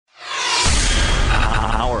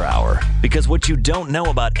Because what you don't know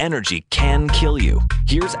about energy can kill you.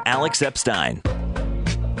 Here's Alex Epstein.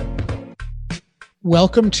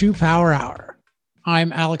 Welcome to Power Hour.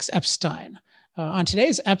 I'm Alex Epstein. On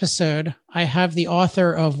today's episode, I have the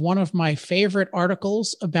author of one of my favorite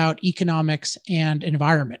articles about economics and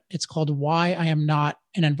environment. It's called Why I Am Not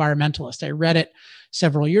an Environmentalist. I read it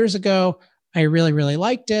several years ago. I really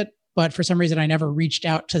liked it, but for some reason, I never reached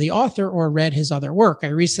out to the author or read his other work. I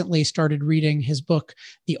recently started reading his book,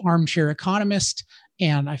 The Armchair Economist,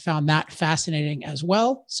 and I found that fascinating as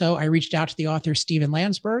well. So I reached out to the author, Stephen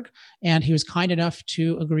Landsberg, and he was kind enough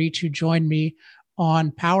to agree to join me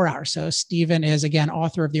on Power Hour. So Stephen is, again,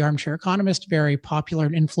 author of The Armchair Economist, very popular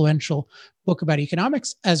and influential book about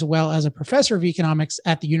economics, as well as a professor of economics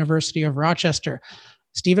at the University of Rochester.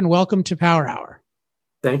 Stephen, welcome to Power Hour.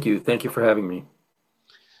 Thank you. Thank you for having me.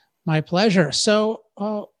 My pleasure. So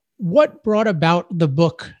what brought about the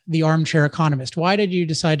book, The Armchair Economist? Why did you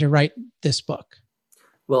decide to write this book?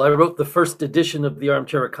 Well, I wrote the first edition of The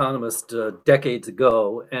Armchair Economist decades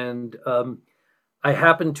ago, and I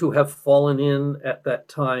happened to have fallen in at that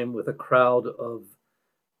time with a crowd of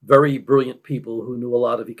very brilliant people who knew a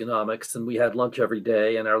lot of economics, and we had lunch every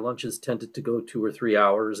day, and our lunches tended to go 2 or 3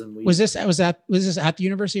 hours. And was this at the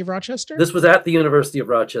University of Rochester? This was at the University of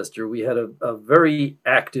Rochester. We had a very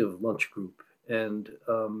active lunch group, and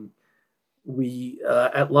we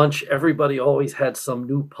at lunch, everybody always had some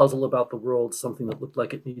new puzzle about the world, something that looked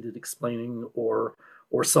like it needed explaining, or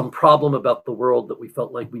some problem about the world that we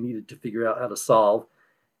felt like we needed to figure out how to solve.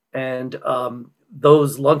 And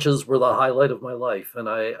those lunches were the highlight of my life. And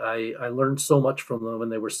I learned so much from them,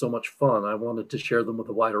 and they were so much fun. I wanted to share them with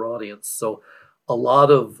a wider audience. So a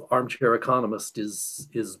lot of Armchair Economist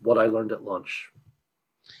is what I learned at lunch.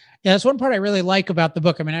 Yeah, that's one part I really like about the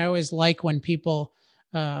book. I mean, I always like when people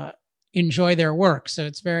enjoy their work. So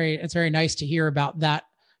it's very nice to hear about that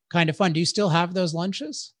kind of fun. Do you still have those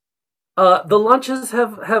lunches? The lunches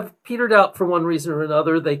have petered out for one reason or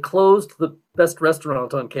another. They closed the best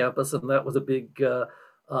restaurant on campus, and that was a big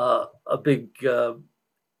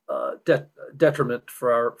detriment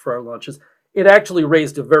for our lunches. It actually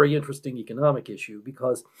raised a very interesting economic issue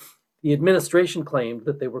because the administration claimed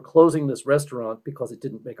that they were closing this restaurant because it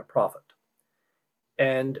didn't make a profit,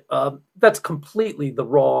 and that's completely the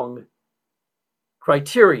wrong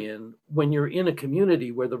criterion when you're in a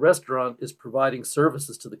community where the restaurant is providing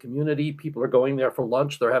services to the community. People are going there for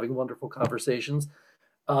lunch. They're having wonderful conversations.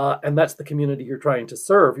 And that's the community you're trying to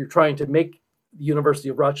serve. You're trying to make the University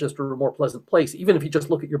of Rochester a more pleasant place. Even if you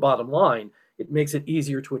just look at your bottom line, it makes it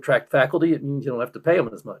easier to attract faculty. It means you don't have to pay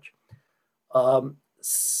them as much.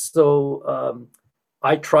 So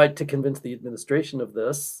I tried to convince the administration of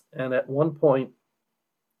this. And at one point,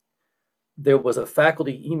 there was a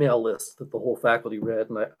faculty email list that the whole faculty read,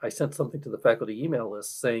 and I sent something to the faculty email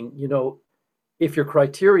list saying, if your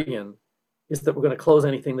criterion is that we're going to close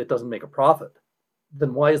anything that doesn't make a profit,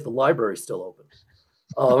 then why is the library still open?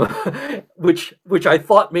 Which I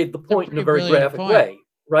thought made the point in a very graphic way,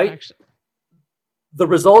 right? Actually. The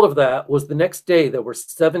result of that was the next day there were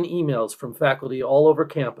 7 emails from faculty all over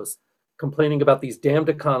campus complaining about these damned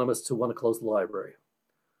economists who want to close the library.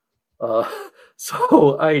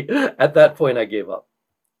 So at that point, I gave up.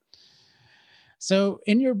 So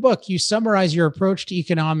in your book, you summarize your approach to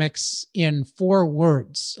economics in 4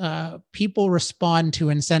 words. People respond to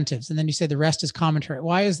incentives. And then you say the rest is commentary.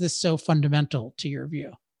 Why is this so fundamental to your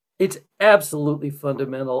view? It's absolutely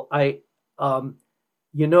fundamental. When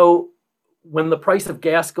the price of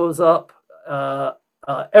gas goes up,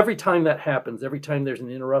 every time that happens, every time there's an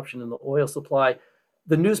interruption in the oil supply,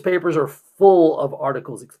 the newspapers are full of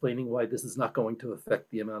articles explaining why this is not going to affect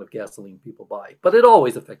the amount of gasoline people buy. But it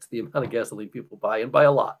always affects the amount of gasoline people buy, and by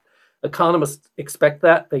a lot. Economists expect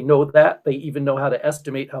that. They know that. They even know how to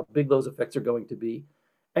estimate how big those effects are going to be.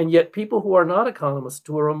 And yet people who are not economists,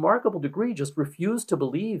 to a remarkable degree, just refuse to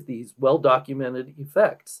believe these well-documented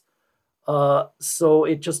effects. So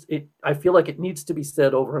I feel like it needs to be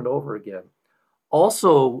said over and over again.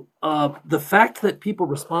 Also, the fact that people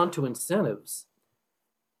respond to incentives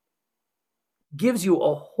gives you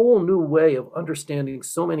a whole new way of understanding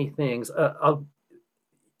so many things.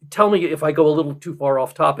 Tell me if I go a little too far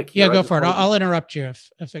off topic here. Yeah, go for it. I'll interrupt you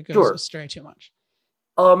if it goes astray too much.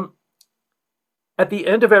 At the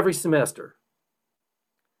end of every semester,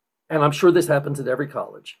 and I'm sure this happens at every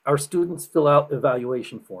college, our students fill out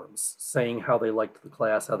evaluation forms saying how they liked the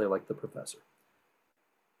class, how they liked the professor.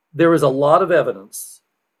 There is a lot of evidence,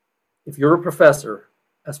 if you're a professor,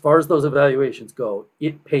 as far as those evaluations go,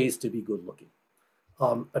 it pays to be good looking.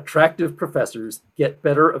 Attractive professors get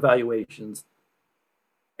better evaluations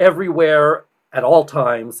everywhere at all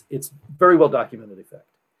times. It's very well documented effect.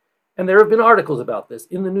 And there have been articles about this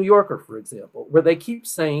in the New Yorker, for example, where they keep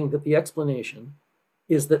saying that the explanation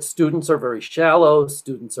is that students are very shallow,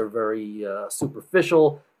 students are very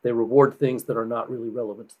superficial, they reward things that are not really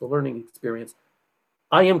relevant to the learning experience.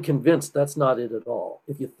 I am convinced that's not it at all.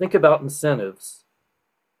 If you think about incentives,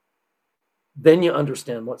 then you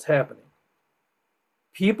understand what's happening.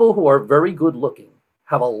 People who are very good looking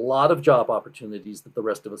have a lot of job opportunities that the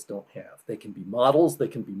rest of us don't have. They can be models, they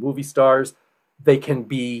can be movie stars, they can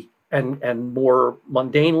be, and more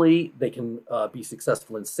mundanely, they can be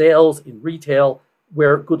successful in sales, in retail,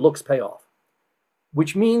 where good looks pay off.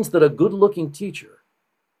 Which means that a good looking teacher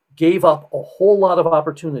gave up a whole lot of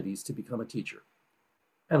opportunities to become a teacher.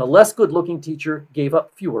 And a less good looking teacher gave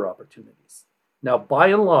up fewer opportunities. Now, by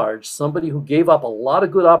and large, somebody who gave up a lot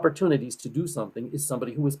of good opportunities to do something is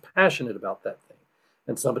somebody who is passionate about that thing.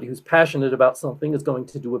 And somebody who's passionate about something is going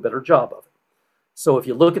to do a better job of it. So if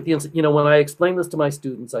you look at when I explain this to my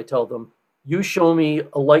students, I tell them, you show me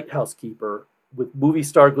a lighthouse keeper with movie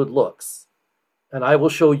star good looks, and I will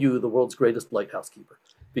show you the world's greatest lighthouse keeper.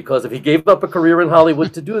 Because if he gave up a career in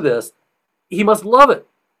Hollywood to do this, he must love it.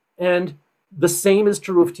 And the same is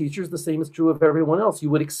true of teachers. The same is true of everyone else. You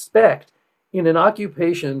would expect in an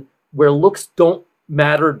occupation where looks don't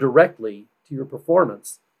matter directly to your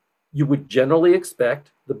performance, you would generally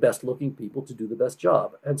expect the best looking people to do the best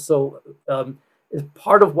job. And so is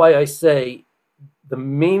part of why I say the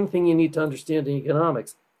main thing you need to understand in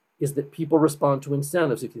economics is that people respond to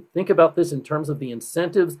incentives. If you think about this in terms of the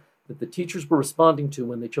incentives that the teachers were responding to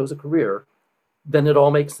when they chose a career, then it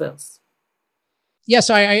all makes sense. Yes,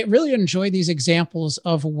 I really enjoy these examples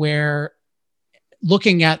of where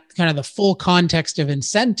looking at kind of the full context of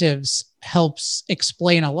incentives helps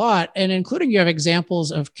explain a lot. And including you have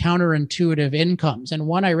examples of counterintuitive incomes. And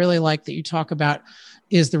one I really like that you talk about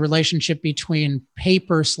is the relationship between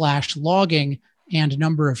paper/logging and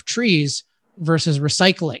number of trees versus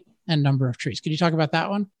recycling and number of trees. Could you talk about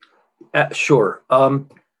that one? Sure.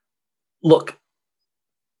 Look,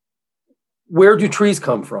 where do trees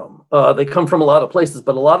come from? They come from a lot of places,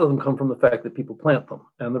 but a lot of them come from the fact that people plant them.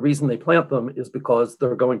 And the reason they plant them is because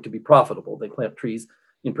they're going to be profitable. They plant trees.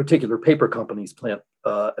 In particular, paper companies plant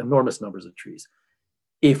enormous numbers of trees.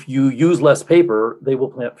 If you use less paper, they will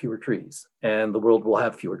plant fewer trees, and the world will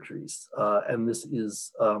have fewer trees. And this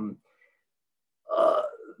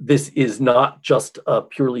is not just a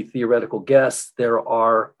purely theoretical guess. There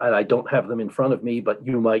are, and I don't have them in front of me, but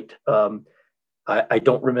you might. I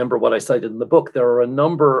don't remember what I cited in the book. There are a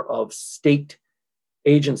number of state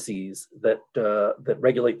agencies that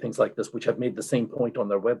regulate things like this, which have made the same point on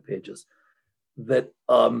their web pages, that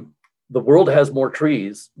the world has more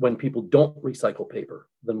trees when people don't recycle paper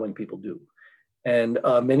than when people do. And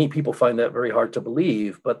many people find that very hard to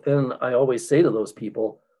believe. But then I always say to those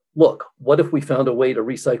people, look, what if we found a way to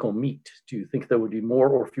recycle meat? Do you think there would be more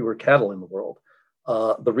or fewer cattle in the world?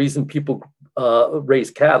 The reason people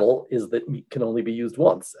raise cattle is that meat can only be used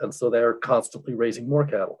once. And so they're constantly raising more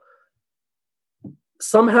cattle.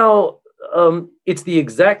 Somehow, it's the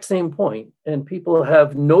exact same point, and people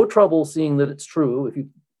have no trouble seeing that it's true if you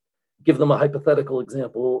give them a hypothetical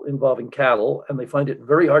example involving cattle, and they find it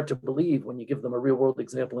very hard to believe when you give them a real-world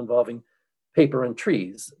example involving paper and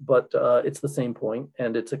trees. But it's the same point,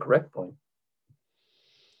 and it's a correct point.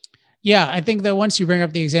 Yeah, I think that once you bring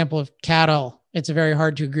up the example of cattle, it's very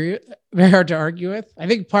hard to argue with. I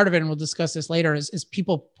think part of it, and we'll discuss this later, is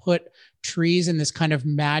people put trees in this kind of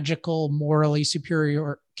magical, morally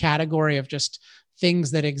superior category of just things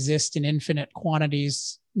that exist in infinite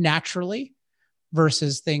quantities naturally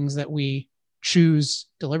versus things that we choose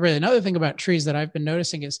deliberately. Another thing about trees that I've been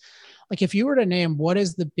noticing is, like, if you were to name what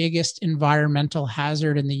is the biggest environmental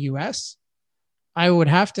hazard in the US, I would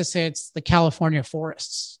have to say it's the California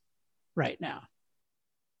forests right now.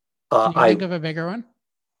 Can you think of a bigger one?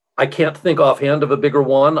 I can't think offhand of a bigger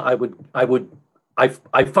one.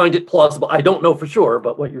 I find it plausible. I don't know for sure,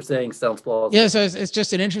 but what you're saying sounds plausible. Yeah, so it's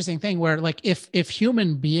just an interesting thing where, like, if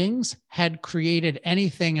human beings had created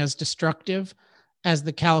anything as destructive as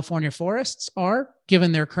the California forests are,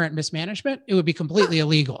 given their current mismanagement, it would be completely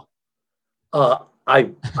illegal.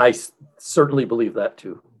 I certainly believe that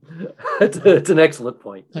too. It's an excellent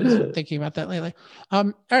point. I've been thinking about that lately.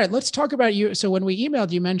 All right, let's talk about you. So when we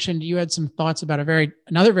emailed, you mentioned you had some thoughts about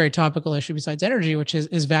another very topical issue besides energy, which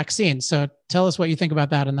is vaccines. So tell us what you think about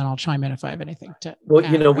that, and then I'll chime in if I have anything to.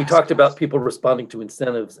 Well, we talked about people responding to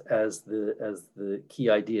incentives as the key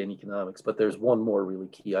idea in economics, but there's one more really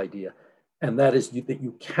key idea, and that is that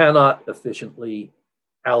you cannot efficiently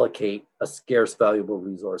allocate a scarce, valuable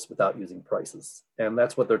resource without using prices, and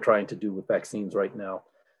that's what they're trying to do with vaccines right now.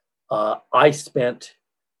 I spent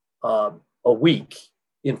a week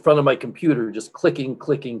in front of my computer, just clicking,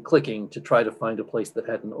 clicking, clicking to try to find a place that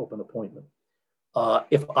had an open appointment.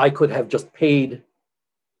 If I could have just paid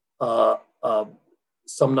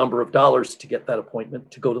some number of dollars to get that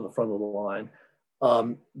appointment to go to the front of the line,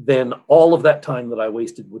 then all of that time that I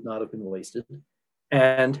wasted would not have been wasted.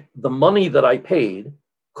 And the money that I paid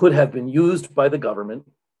could have been used by the government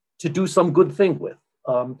to do some good thing with.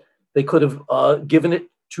 They could have given it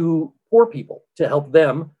to poor people to help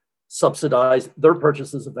them subsidize their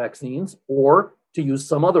purchases of vaccines, or to use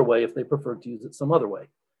some other way if they preferred to use it some other way.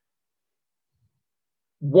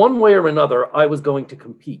 One way or another, I was going to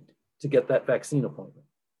compete to get that vaccine appointment.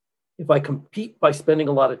 If I compete by spending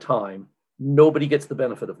a lot of time, nobody gets the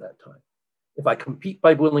benefit of that time. If I compete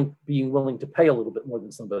by being willing to pay a little bit more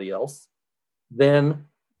than somebody else, then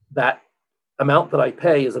that amount that I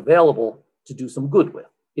pay is available to do some good with.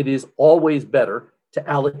 It is always better to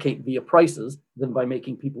allocate via prices than by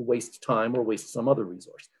making people waste time or waste some other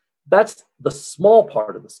resource. That's the small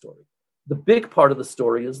part of the story. The big part of the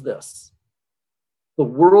story is this. The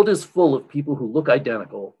world is full of people who look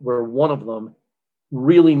identical, where one of them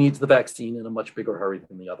really needs the vaccine in a much bigger hurry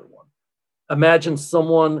than the other one. Imagine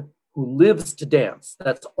someone who lives to dance.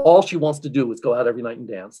 That's all she wants to do is go out every night and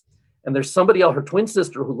dance. And there's somebody else, her twin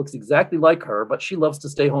sister, who looks exactly like her, but she loves to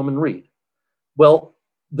stay home and read. Well,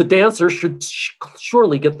 the dancer should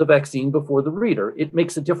surely get the vaccine before the reader. It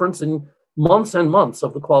makes a difference in months and months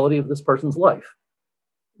of the quality of this person's life.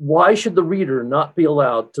 Why should the reader not be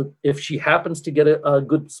allowed to, if she happens to get a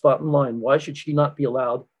good spot in line, why should she not be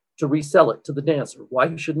allowed to resell it to the dancer?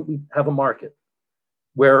 Why shouldn't we have a market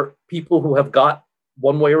where people who have got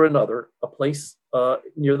one way or another a place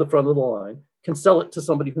near the front of the line can sell it to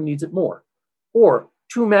somebody who needs it more? Or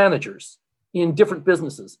two managers in different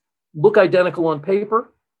businesses look identical on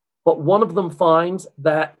paper, but one of them finds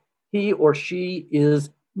that he or she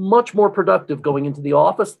is much more productive going into the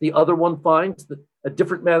office. The other one finds that a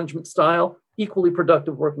different management style, equally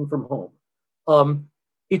productive working from home.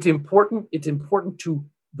 It's important to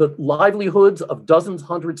the livelihoods of dozens,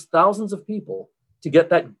 hundreds, thousands of people to get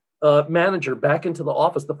that manager back into the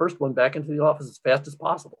office, the first one back into the office as fast as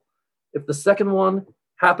possible. If the second one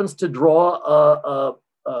happens to draw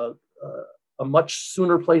a much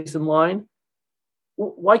sooner place in line,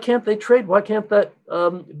 why can't they trade? Why can't that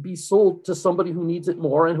be sold to somebody who needs it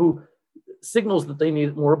more and who signals that they need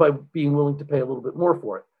it more by being willing to pay a little bit more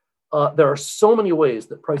for it? There are so many ways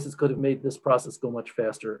that prices could have made this process go much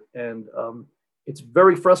faster. And it's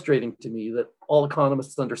very frustrating to me that all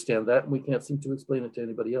economists understand that, and we can't seem to explain it to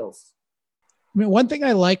anybody else. I mean, one thing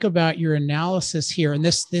I like about your analysis here, and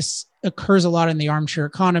this occurs a lot in the Armchair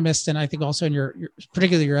Economist, and I think also in your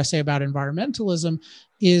particularly your essay about environmentalism,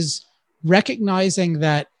 is recognizing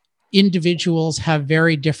that individuals have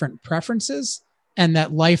very different preferences and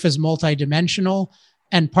that life is multidimensional.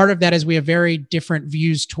 And part of that is we have very different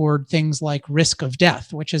views toward things like risk of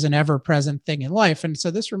death, which is an ever-present thing in life. And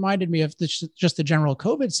so this reminded me of just the general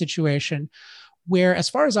COVID situation, where, as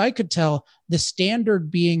far as I could tell, the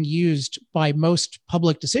standard being used by most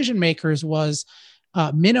public decision makers was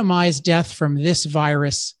minimize death from this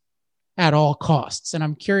virus at all costs. And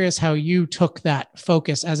I'm curious how you took that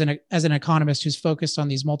focus as an economist who's focused on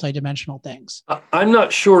these multidimensional things. I'm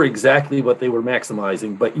not sure exactly what they were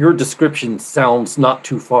maximizing, but your description sounds not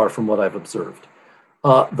too far from what I've observed.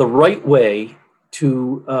 The right way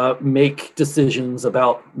to make decisions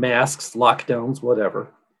about masks, lockdowns, whatever,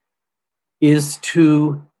 is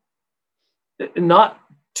to not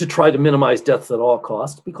to try to minimize deaths at all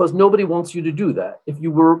costs, because nobody wants you to do that. If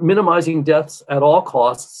you were minimizing deaths at all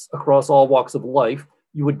costs across all walks of life,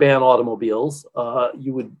 you would ban automobiles,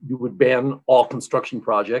 you would ban all construction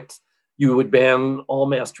projects, you would ban all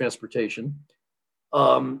mass transportation.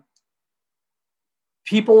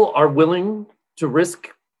 People are willing to risk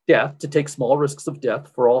death, to take small risks of death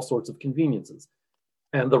for all sorts of conveniences.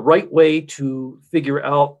 And the right way to figure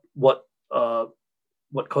out what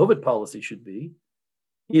COVID policy should be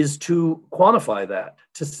is to quantify that,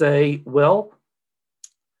 to say, well,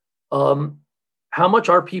 how much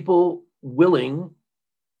are people willing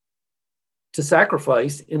to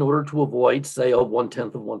sacrifice in order to avoid, say, a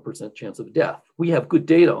 0.1% chance of death? We have good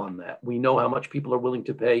data on that. We know how much people are willing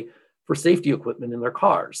to pay for safety equipment in their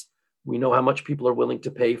cars. We know how much people are willing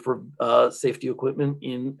to pay for safety equipment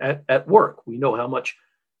at work. We know how much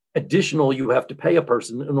additional you have to pay a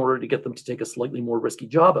person in order to get them to take a slightly more risky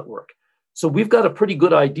job at work. So we've got a pretty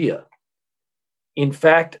good idea. In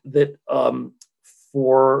fact, that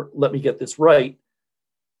let me get this right,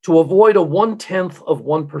 to avoid a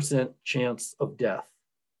 0.1% chance of death,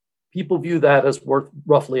 people view that as worth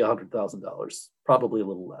roughly $100,000, probably a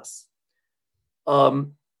little less.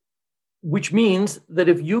 which means that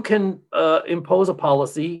if you can impose a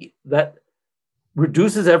policy that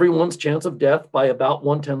reduces everyone's chance of death by about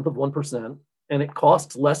 0.1%, and it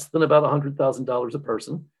costs less than about $100,000 a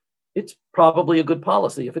person, it's probably a good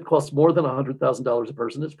policy. If it costs more than $100,000 a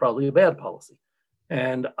person, it's probably a bad policy.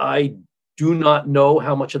 And I do not know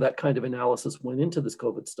how much of that kind of analysis went into this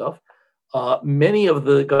COVID stuff. Many of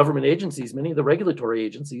the government agencies, many of the regulatory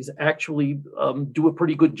agencies actually do a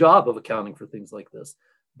pretty good job of accounting for things like this.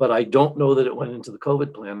 But I don't know that it went into the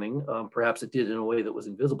COVID planning. Perhaps it did in a way that was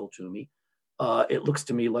invisible to me. It looks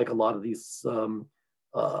to me like a lot of these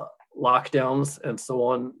lockdowns and so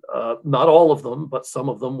on, not all of them, but some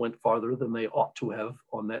of them went farther than they ought to have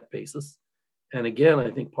on that basis. And again, I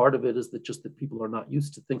think part of it is that just that people are not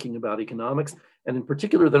used to thinking about economics. And in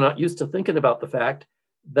particular, they're not used to thinking about the fact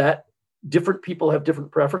that different people have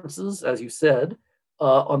different preferences, as you said.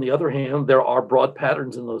 On the other hand, there are broad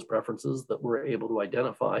patterns in those preferences that we're able to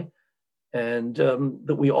identify, and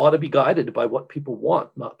that we ought to be guided by what people want,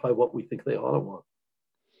 not by what we think they ought to want.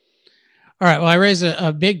 All right. Well, I raised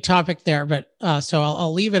a big topic there, but so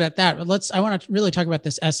I'll leave it at that. But I want to really talk about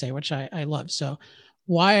this essay, which I love. So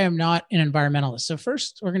why I'm not an environmentalist. So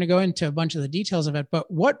first, we're going to go into a bunch of the details of it, but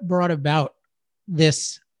what brought about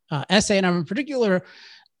this essay? And I'm in particular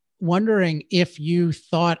wondering if you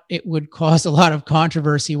thought it would cause a lot of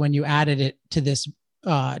controversy when you added it to this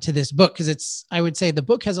book, because I would say the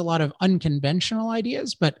book has a lot of unconventional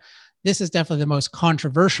ideas, but this is definitely the most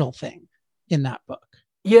controversial thing in that book.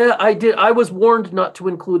 Yeah, I did. I was warned not to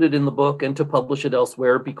include it in the book and to publish it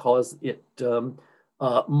elsewhere because it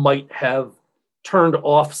might have turned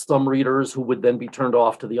off some readers who would then be turned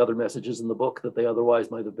off to the other messages in the book that they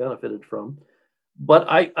otherwise might have benefited from. But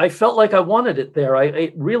I felt like I wanted it there.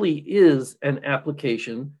 It really is an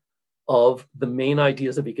application of the main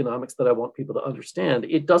ideas of economics that I want people to understand.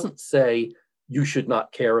 It doesn't say you should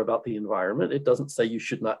not care about the environment. It doesn't say you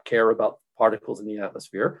should not care about particles in the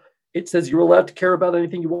atmosphere. It says you're allowed to care about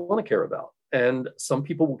anything you want to care about. And some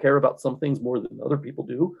people will care about some things more than other people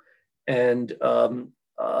do. And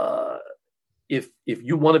if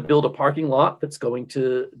you want to build a parking lot that's going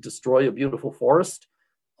to destroy a beautiful forest,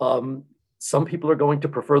 some people are going to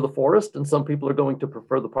prefer the forest and some people are going to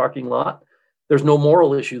prefer the parking lot. There's no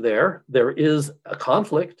moral issue there. There is a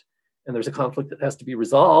conflict, and there's a conflict that has to be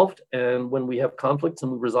resolved. And when we have conflicts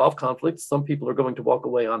and we resolve conflicts, some people are going to walk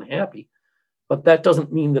away unhappy. But that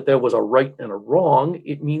doesn't mean that there was a right and a wrong.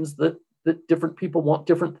 It means that different people want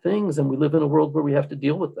different things, and we live in a world where we have to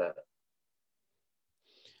deal with that.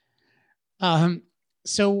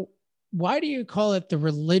 So why do you call it the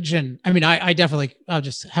religion? I mean, I'll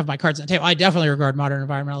just have my cards on the table. I definitely regard modern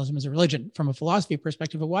environmentalism as a religion from a philosophy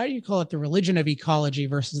perspective, but why do you call it the religion of ecology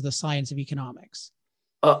versus the science of economics?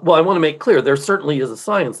 Well, I want to make clear, there certainly is a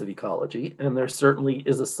science of ecology, and there certainly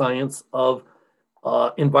is a science of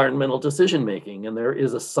environmental decision-making, and there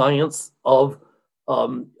is a science of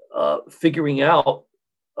figuring out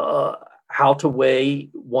how to weigh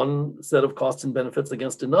one set of costs and benefits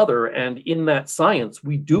against another. And in that science,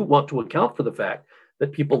 we do want to account for the fact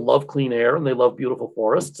that people love clean air and they love beautiful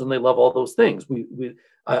forests and they love all those things.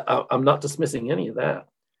 I'm not dismissing any of that.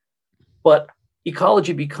 But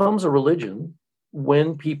ecology becomes a religion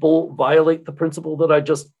when people violate the principle that I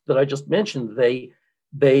just mentioned.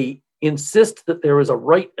 They insist that there is a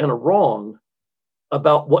right and a wrong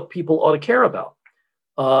about what people ought to care about.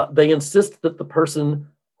 They insist that the person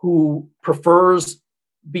who prefers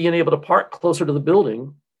being able to park closer to the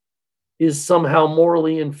building is somehow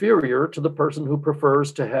morally inferior to the person who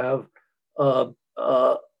prefers to have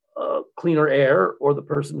cleaner air, or the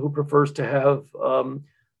person who prefers to have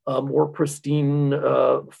a more pristine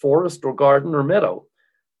forest or garden or meadow.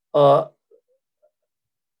 I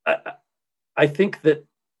think that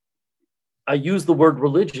I use the word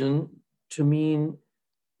religion to mean,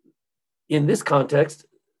 in this context,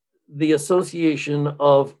 the association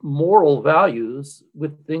of moral values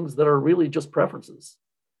with things that are really just preferences.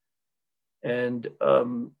 And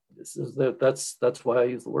that's why I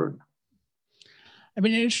use the word. I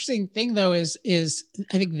mean, an interesting thing though is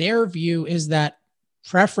I think their view is that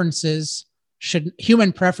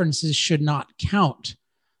human preferences should not count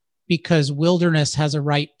because wilderness has a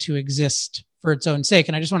right to exist for its own sake.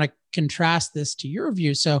 And I just want to contrast this to your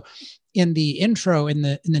view. So in the intro, in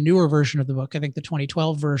the newer version of the book, I think the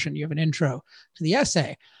 2012 version, you have an intro to the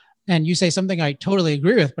essay, and you say something I totally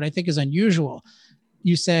agree with, but I think is unusual.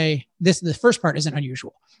 You say the first part isn't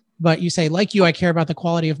unusual, but you say, like you, I care about the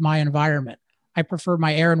quality of my environment. I prefer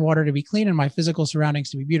my air and water to be clean and my physical surroundings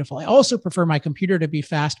to be beautiful. I also prefer my computer to be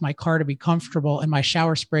fast, my car to be comfortable, and my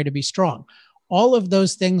shower spray to be strong. All of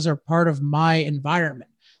those things are part of my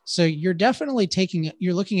environment. So you're definitely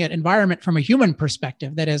you're looking at environment from a human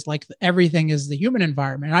perspective. That is, like, everything is the human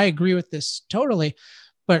environment. I agree with this totally.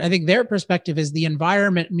 But I think their perspective is the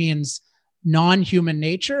environment means non-human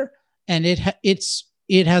nature, and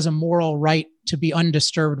it has a moral right to be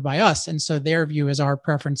undisturbed by us. And so their view is our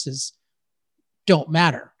preferences don't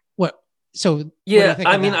matter. Yeah,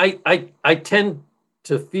 I mean, I tend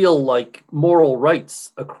to feel like moral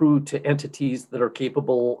rights accrue to entities that are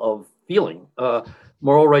capable of feeling.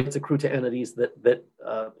 Moral rights accrue to entities that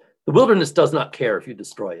the wilderness does not care if you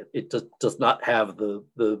destroy it. It does not have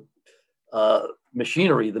the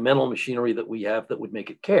machinery, the mental machinery that we have that would make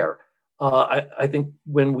it care. I think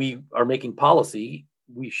when we are making policy,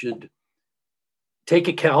 we should take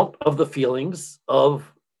account of the feelings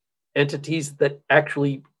of entities that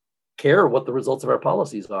actually care what the results of our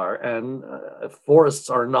policies are. And forests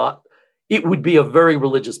are not, it would be a very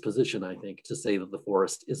religious position, I think, to say that the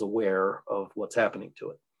forest is aware of what's happening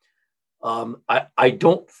to it. I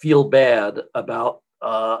don't feel bad about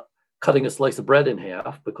cutting a slice of bread in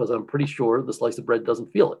half, because I'm pretty sure the slice of bread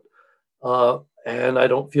doesn't feel it. And I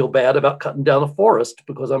don't feel bad about cutting down a forest,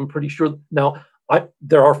 because I'm pretty sure now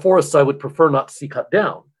there are forests I would prefer not to see cut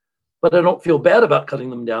down, but I don't feel bad about cutting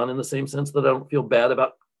them down in the same sense that I don't feel bad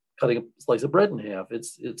about cutting a slice of bread in half.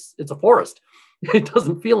 It's a forest. It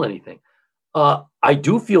doesn't feel anything. I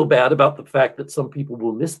do feel bad about the fact that some people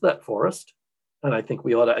will miss that forest, and I think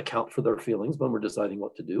we ought to account for their feelings when we're deciding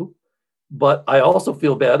what to do. But I also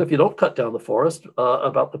feel bad, if you don't cut down the forest,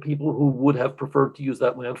 about the people who would have preferred to use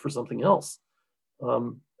that land for something else.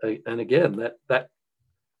 And again, that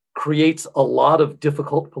creates a lot of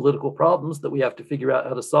difficult political problems that we have to figure out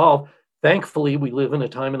how to solve. Thankfully, we live in a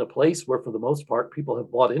time and a place where, for the most part, people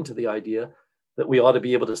have bought into the idea that we ought to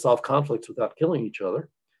be able to solve conflicts without killing each other.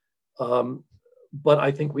 But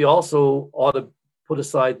I think we also ought to put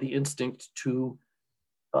aside the instinct to,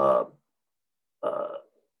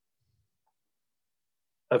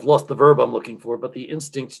 I've lost the verb I'm looking for, but the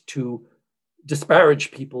instinct to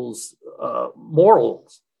disparage people's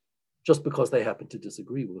morals just because they happen to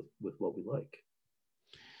disagree with what we like.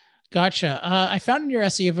 Gotcha. I found in your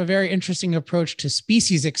essay you have a very interesting approach to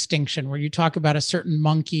species extinction, where you talk about a certain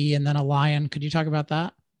monkey and then a lion. Could you talk about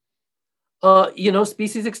that?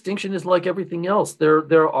 Species extinction is like everything else.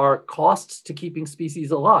 There are costs to keeping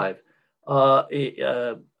species alive.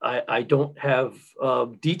 I don't have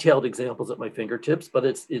detailed examples at my fingertips, but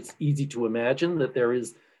it's easy to imagine that there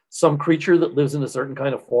is some creature that lives in a certain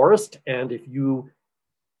kind of forest, and if you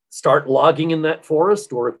start logging in that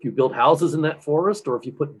forest, or if you build houses in that forest, or if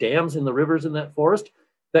you put dams in the rivers in that forest,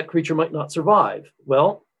 that creature might not survive.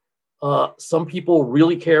 Well, some people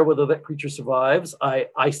really care whether that creature survives.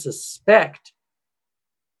 I suspect,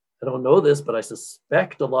 I don't know this, but I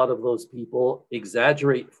suspect a lot of those people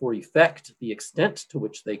exaggerate for effect the extent to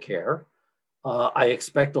which they care. I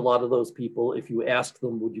expect a lot of those people, if you ask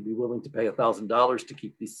them, would you be willing to pay $1,000 to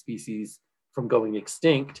keep these species from going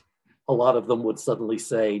extinct? A lot of them would suddenly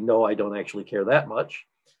say, no, I don't actually care that much.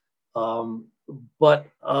 But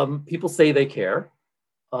people say they care.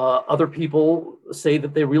 Other people say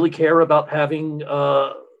that they really care about having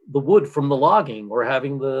the wood from the logging, or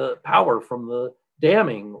having the power from the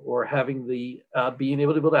damming, or having the being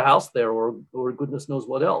able to build a house there, or goodness knows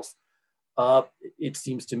what else. It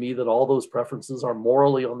seems to me that all those preferences are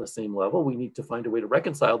morally on the same level. We need to find a way to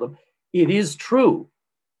reconcile them. It is true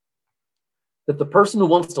that the person who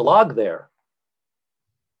wants to log there,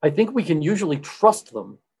 I think we can usually trust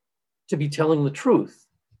them to be telling the truth,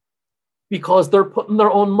 because they're putting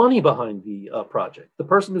their own money behind the project. The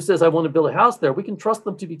person who says, I want to build a house there, we can trust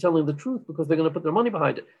them to be telling the truth because they're going to put their money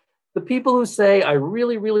behind it. The people who say, I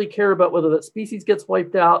really, really care about whether that species gets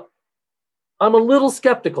wiped out, I'm a little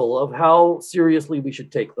skeptical of how seriously we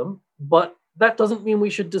should take them, but that doesn't mean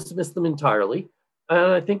we should dismiss them entirely.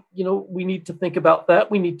 And I think, we need to think about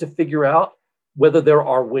that. We need to figure out whether there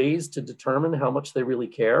are ways to determine how much they really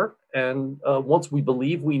care. And once we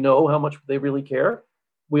believe we know how much they really care,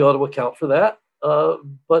 we ought to account for that.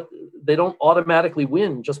 But they don't automatically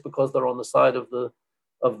win just because they're on the side of the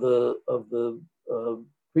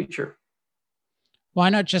creature. Why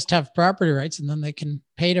not just have property rights, and then they can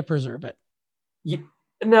pay to preserve it?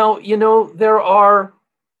 Now, there are,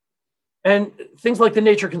 and things like the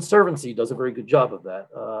Nature Conservancy does a very good job of that.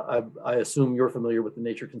 I assume you're familiar with the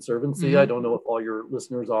Nature Conservancy. Mm-hmm. I don't know if all your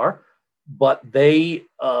listeners are, but they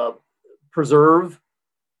preserve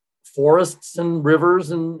forests and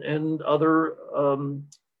rivers and other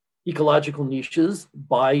ecological niches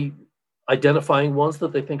by identifying ones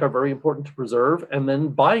that they think are very important to preserve and then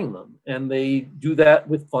buying them. And they do that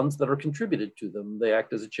with funds that are contributed to them. They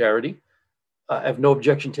act as a charity. I have no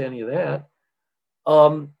objection to any of that.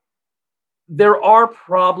 There are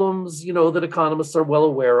problems, that economists are well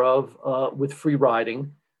aware of with free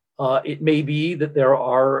riding. It may be that there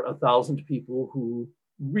are 1,000 people who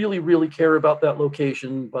really, really care about that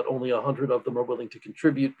location, but only 100 of them are willing to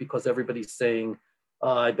contribute because everybody's saying,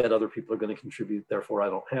 I bet other people are going to contribute, therefore I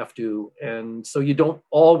don't have to. And so you don't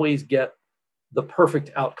always get the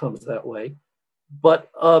perfect outcomes that way. But,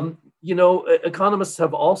 economists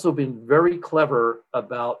have also been very clever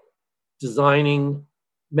about designing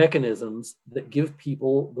mechanisms that give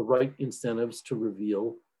people the right incentives to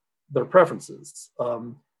reveal their preferences.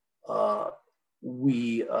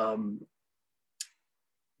 We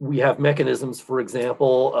have mechanisms, for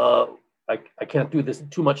example, I can't do this in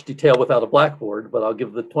too much detail without a blackboard, but I'll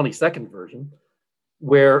give the 20-second version,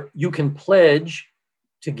 where you can pledge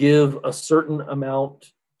to give a certain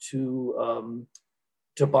amount to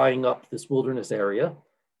buying up this wilderness area.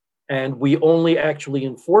 And we only actually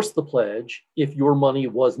enforce the pledge if your money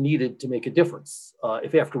was needed to make a difference.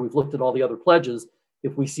 If after we've looked at all the other pledges,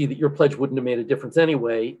 if we see that your pledge wouldn't have made a difference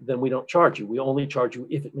anyway, then we don't charge you. We only charge you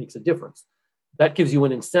if it makes a difference. That gives you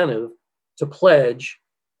an incentive to pledge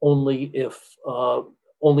only if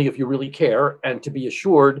you really care, and to be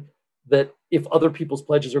assured that if other people's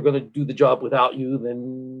pledges are going to do the job without you,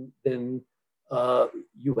 then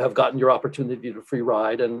you have gotten your opportunity to free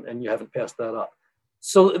ride and you haven't passed that up.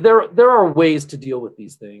 So there are ways to deal with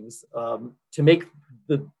these things to make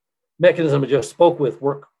the mechanism I just spoke with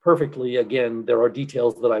work perfectly. Again, there are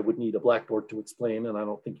details that I would need a blackboard to explain, and I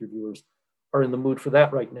don't think your viewers are in the mood for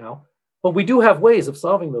that right now. But we do have ways of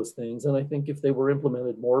solving those things, and I think if they were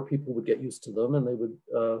implemented more, people would get used to them, and they would,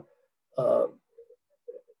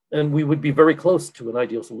 and we would be very close to an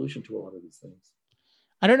ideal solution to a lot of these things.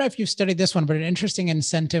 I don't know if you've studied this one, but an interesting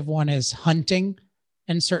incentive one is hunting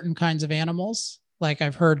and certain kinds of animals. Like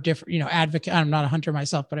I've heard different, I'm not a hunter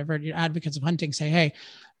myself, but I've heard advocates of hunting say, hey,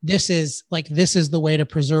 this is the way to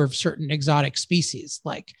preserve certain exotic species.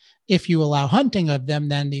 Like if you allow hunting of them,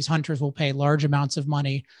 then these hunters will pay large amounts of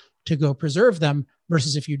money to go preserve them,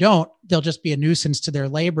 versus if you don't, they'll just be a nuisance to their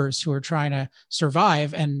laborers who are trying to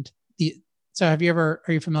survive. So are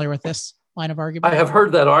you familiar with this line of argument? I have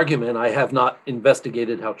heard that argument. I have not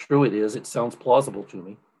investigated how true it is. It sounds plausible to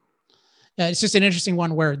me. It's just an interesting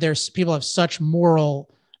one where people have such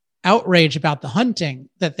moral outrage about the hunting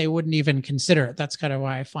that they wouldn't even consider it. That's kind of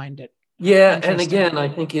why I find it. Yeah. And again, I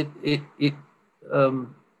think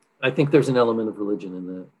I think there's an element of religion in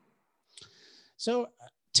that. So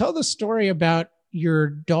tell the story about your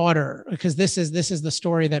daughter, because this is the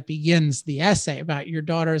story that begins the essay about your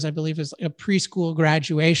daughter's, I believe, is a preschool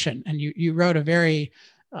graduation. And you wrote a very,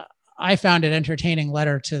 I found it entertaining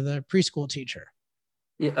letter to the preschool teacher.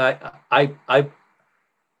 Yeah,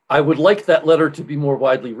 I would like that letter to be more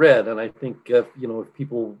widely read. And I think, if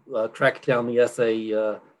people track down the essay,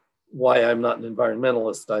 Why I'm Not an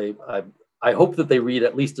Environmentalist, I hope that they read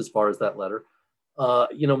at least as far as that letter.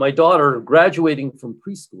 My daughter graduating from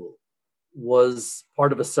preschool was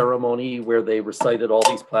part of a ceremony where they recited all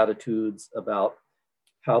these platitudes about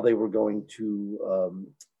how they were going to,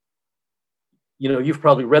 you've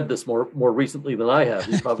probably read this more recently than I have.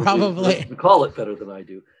 You probably recall it better than I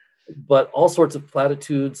do. But all sorts of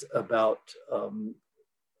platitudes about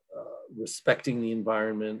respecting the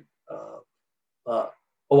environment.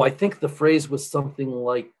 I think the phrase was something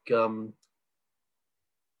like,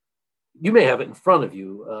 you may have it in front of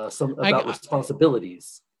you, about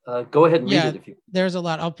responsibilities. Go ahead and read it if you. There's a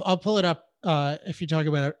lot. I'll pull it up. If you talk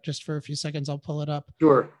about it just for a few seconds, I'll pull it up.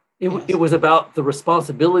 Sure. It was about the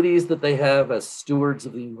responsibilities that they have as stewards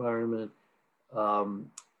of the environment,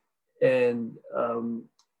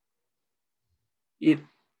 it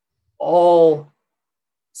all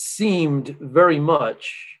seemed very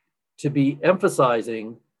much to be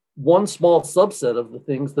emphasizing one small subset of the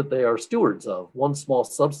things that they are stewards of, one small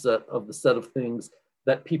subset of the set of things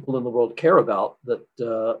that people in the world care about, that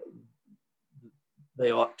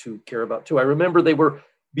they ought to care about too. I remember they were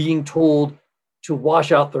being told to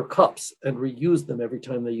wash out their cups and reuse them every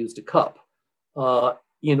time they used a cup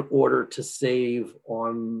in order to save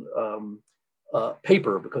on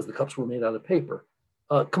paper, because the cups were made out of paper.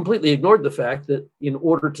 Completely ignored the fact that in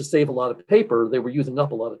order to save a lot of paper, they were using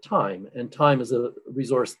up a lot of time. And time is a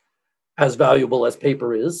resource as valuable as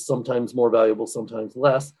paper is, sometimes more valuable, sometimes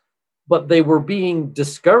less. But they were being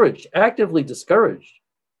discouraged, actively discouraged,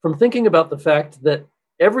 from thinking about the fact that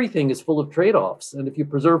everything is full of trade-offs. And if you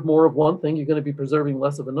preserve more of one thing, you're going to be preserving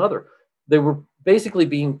less of another. They were basically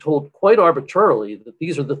being told quite arbitrarily that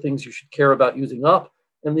these are the things you should care about using up,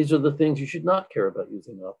 and these are the things you should not care about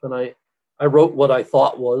using up. And I I wrote what I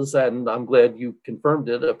thought was, and I'm glad you confirmed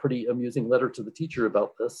it, a pretty amusing letter to the teacher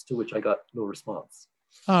about this, to which I got no response.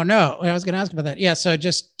 Oh, no. I was going to ask about that. Yeah. So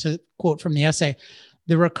just to quote from the essay,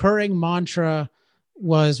 the recurring mantra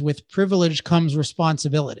was, with privilege comes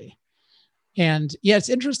responsibility. And yeah, it's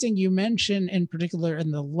interesting. You mentioned in particular in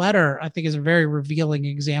the letter, I think is a very revealing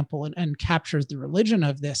example and captures the religion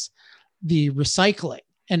of this, the recycling.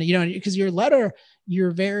 And, because your letter,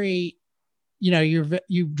 you're very,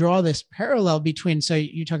 you draw this parallel between, so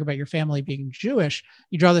you talk about your family being Jewish,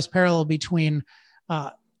 you draw this parallel between,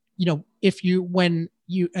 I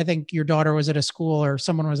think your daughter was at a school or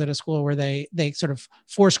someone was at a school where they sort of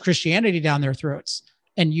forced Christianity down their throats,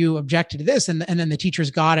 and you objected to this, and then the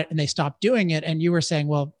teachers got it and they stopped doing it. And you were saying,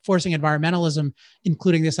 well, forcing environmentalism,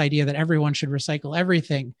 including this idea that everyone should recycle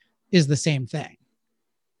everything, is the same thing.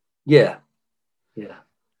 Yeah.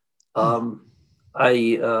 I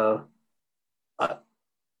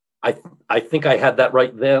think I had that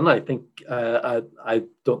right then. I think I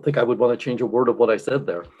don't think I would want to change a word of what I said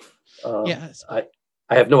there. Yes. I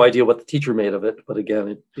have no idea what the teacher made of it, but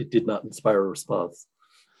again, it did not inspire a response.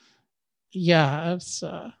 Yeah,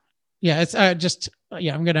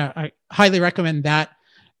 I highly recommend that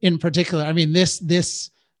in particular. I mean,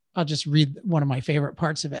 this I'll just read one of my favorite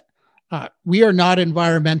parts of it. We are not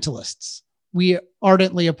environmentalists. We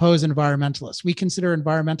ardently oppose environmentalists. We consider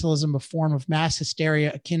environmentalism a form of mass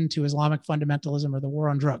hysteria akin to Islamic fundamentalism or the war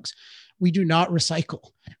on drugs. We do not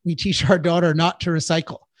recycle. We teach our daughter not to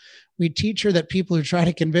recycle. We teach her that people who try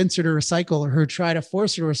to convince her to recycle or who try to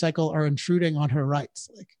force her to recycle are intruding on her rights.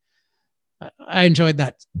 I enjoyed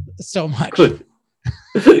that so much. Good.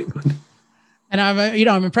 And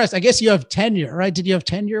I'm impressed. I guess you have tenure, right? Did you have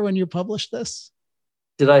tenure when you published this?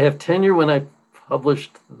 Did I have tenure when I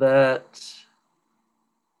published that?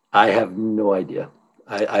 I have no idea.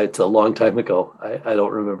 It's a long time ago. I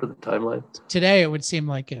don't remember the timeline. Today, it would seem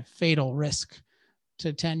like a fatal risk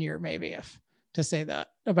to tenure, maybe, to say that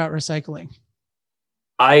about recycling.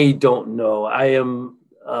 I don't know.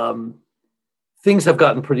 Things have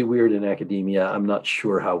gotten pretty weird in academia. I'm not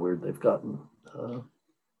sure how weird they've gotten.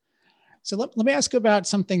 So let me ask about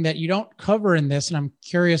something that you don't cover in this, and I'm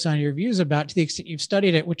curious on your views about, to the extent you've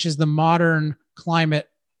studied it, which is the modern climate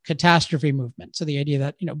catastrophe movement. So the idea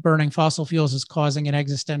that, burning fossil fuels is causing an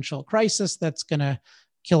existential crisis that's going to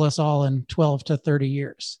kill us all in 12 to 30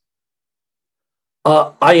 years.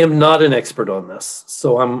 I am not an expert on this,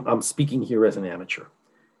 so I'm speaking here as an amateur.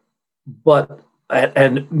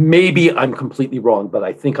 And maybe I'm completely wrong, but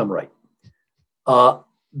I think I'm right.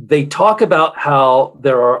 They talk about how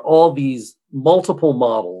there are all these multiple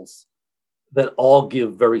models that all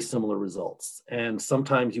give very similar results. And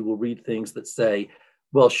sometimes you will read things that say,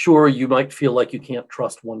 well, sure, you might feel like you can't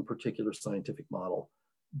trust one particular scientific model,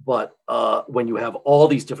 but when you have all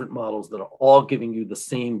these different models that are all giving you the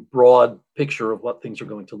same broad picture of what things are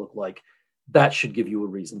going to look like, that should give you a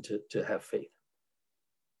reason to have faith.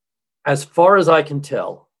 As far as I can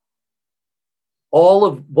tell, all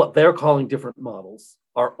of what they're calling different models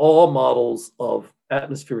are all models of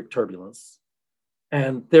atmospheric turbulence.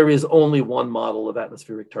 And there is only one model of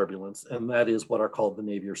atmospheric turbulence, and that is what are called the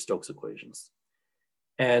Navier-Stokes equations.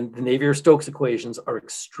 And the Navier-Stokes equations are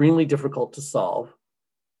extremely difficult to solve.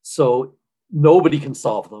 So nobody can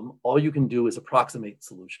solve them. All you can do is approximate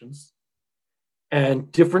solutions.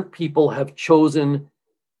 And different people have chosen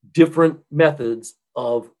different methods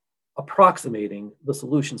of approximating the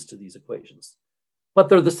solutions to these equations. But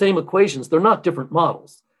they're the same equations. They're not different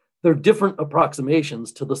models. They're different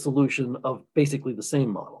approximations to the solution of basically the same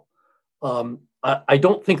model. I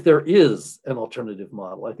don't think there is an alternative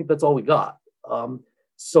model. I think that's all we got.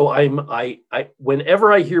 So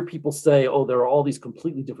whenever I hear people say, oh, there are all these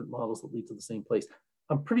completely different models that lead to the same place,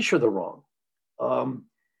 I'm pretty sure they're wrong. And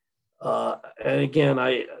again,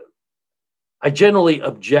 I generally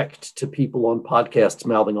object to people on podcasts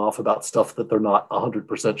mouthing off about stuff that they're not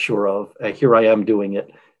 100% sure of. Here I am doing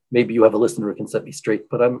it. Maybe you have a listener who can set me straight,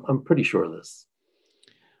 but I'm pretty sure of this.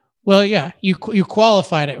 Well, yeah, you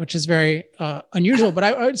qualified it, which is very unusual. But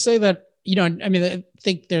I would say that, I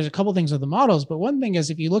think there's a couple things with the models, but one thing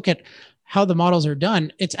is if you look at how the models are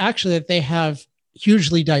done, it's actually that they have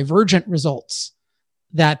hugely divergent results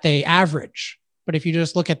that they average. But if you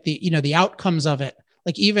just look at the outcomes of it,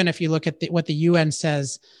 like even if you look at what the UN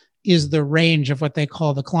says is the range of what they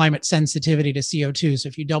call the climate sensitivity to CO2. So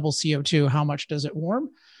if you double CO2, how much does it warm?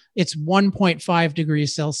 It's 1.5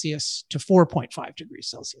 degrees Celsius to 4.5 degrees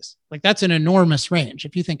Celsius. Like that's an enormous range.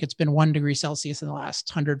 If you think it's been 1 degree Celsius in the last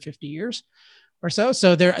 150 years or so.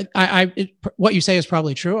 So what you say is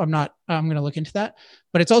probably true. I'm going to look into that,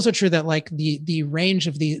 but it's also true that like the range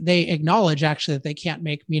of they acknowledge actually that they can't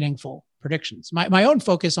make meaningful predictions. My own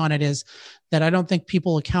focus on it is that I don't think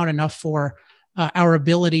people account enough for our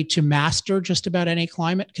ability to master just about any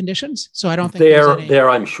climate conditions. So I don't think there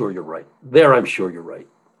I'm sure you're right.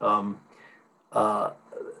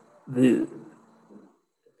 The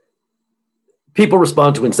people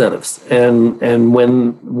respond to incentives, and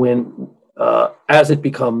when as it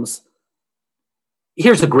becomes,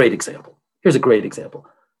 here's a great example.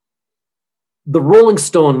 The Rolling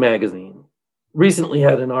Stone magazine recently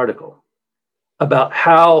had an article about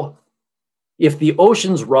how if the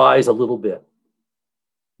oceans rise a little bit,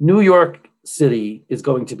 New York City is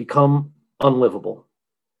going to become unlivable.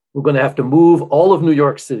 We're going to have to move all of New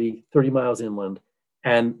York City 30 miles inland,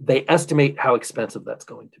 and they estimate how expensive that's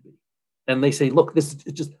going to be. And they say, look, this is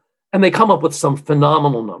just, and they come up with some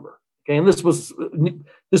phenomenal number. Okay, and this was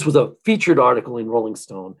a featured article in Rolling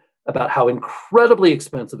Stone about how incredibly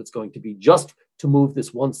expensive it's going to be just to move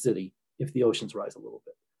this one city if the oceans rise a little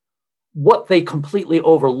bit. What they completely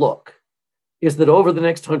overlook is that over the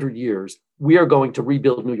next 100 years, we are going to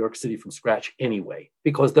rebuild New York City from scratch anyway,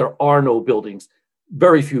 because there are no buildings,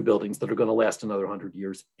 very few buildings that are going to last another 100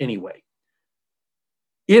 years anyway.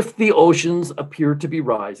 If the oceans appear to be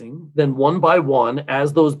rising, then one by one,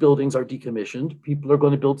 as those buildings are decommissioned, people are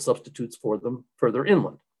going to build substitutes for them further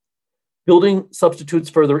inland. Building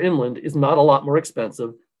substitutes further inland is not a lot more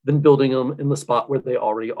expensive than building them in the spot where they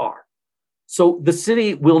already are. So the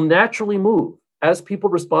city will naturally move as people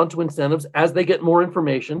respond to incentives, as they get more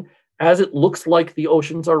information, as it looks like the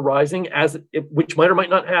oceans are rising, which might or might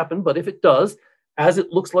not happen, but if it does, as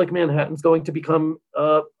it looks like Manhattan's going to become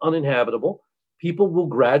uninhabitable, people will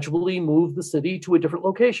gradually move the city to a different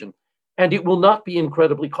location. And it will not be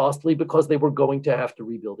incredibly costly because they were going to have to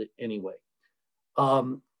rebuild it anyway.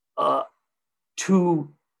 What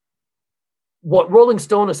Rolling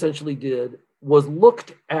Stone essentially did was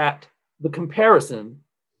looked at the comparison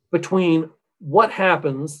between what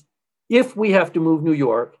happens if we have to move New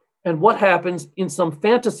York and what happens in some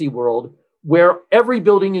fantasy world where every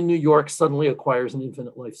building in New York suddenly acquires an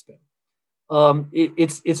infinite lifespan.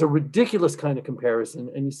 It's a ridiculous kind of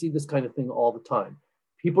comparison, and you see this kind of thing all the time.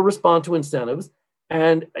 People respond to incentives,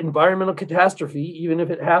 and environmental catastrophe, even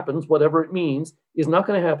if it happens, whatever it means, is not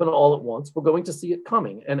going to happen all at once. We're going to see it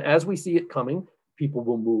coming, and as we see it coming, people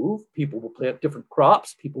will move, people will plant different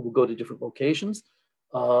crops, people will go to different locations,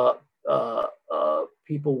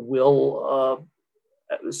 people will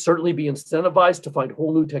certainly be incentivized to find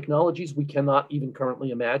whole new technologies we cannot even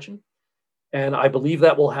currently imagine. And I believe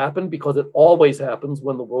that will happen because it always happens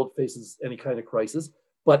when the world faces any kind of crisis.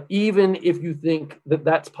 But even if you think that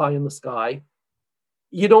that's pie in the sky,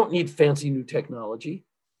 you don't need fancy new technology.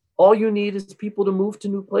 All you need is people to move to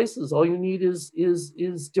new places. All you need is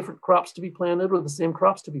different crops to be planted or the same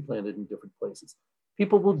crops to be planted in different places.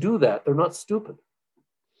 People will do that. They're not stupid.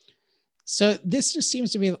 So this just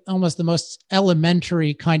seems to be almost the most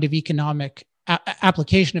elementary kind of economic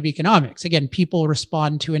application of economics. Again, people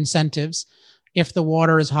respond to incentives. If the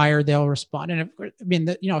water is higher, they'll respond. And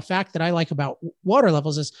a fact that I like about water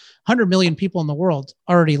levels is 100 million people in the world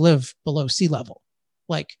already live below sea level.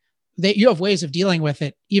 Like you have ways of dealing with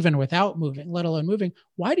it even without moving, let alone moving.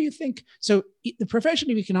 Why do you think? So the profession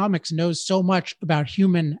of economics knows so much about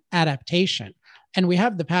human adaptation. And we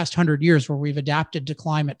have the past 100 years where we've adapted to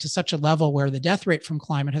climate to such a level where the death rate from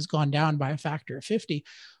climate has gone down by a factor of 50.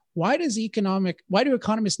 Why do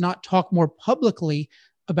economists not talk more publicly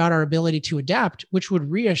about our ability to adapt, which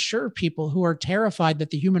would reassure people who are terrified that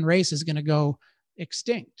the human race is going to go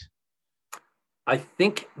extinct? I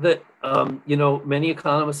think that, many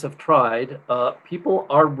economists have tried. People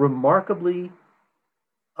are remarkably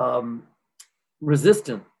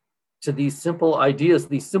resistant to these simple ideas,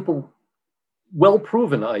 these simple,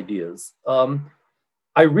 well-proven ideas.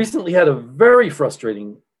 I recently had a very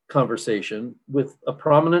frustrating conversation with a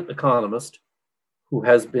prominent economist who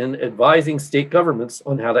has been advising state governments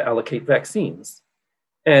on how to allocate vaccines.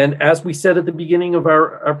 And as we said at the beginning of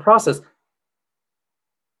our process,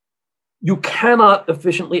 you cannot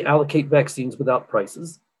efficiently allocate vaccines without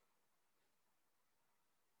prices.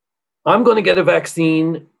 I'm going to get a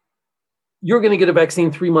vaccine. You're going to get a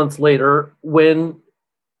vaccine 3 months later when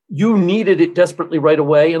you needed it desperately right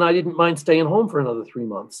away, and I didn't mind staying home for another 3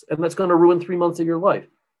 months. And that's going to ruin 3 months of your life.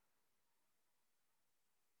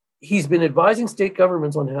 He's been advising state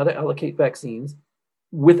governments on how to allocate vaccines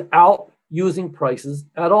without using prices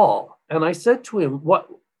at all. And I said to him,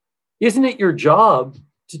 isn't it your job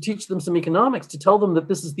to teach them some economics, to tell them that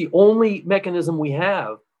this is the only mechanism we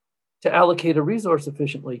have to allocate a resource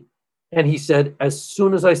efficiently? And he said, as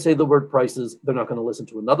soon as I say the word prices, they're not going to listen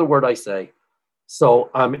to another word I say.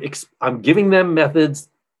 So I'm giving them methods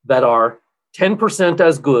that are 10%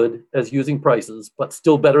 as good as using prices, but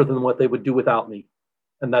still better than what they would do without me.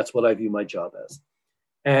 And that's what I view my job as.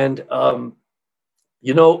 And,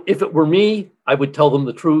 if it were me, I would tell them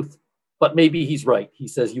the truth, but maybe he's right. He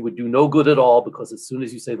says you would do no good at all because as soon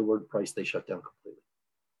as you say the word price, they shut down completely.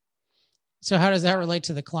 So how does that relate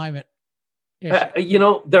to the climate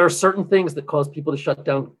issue? There are certain things that cause people to shut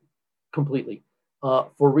down completely.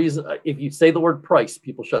 For reason, if you say the word price,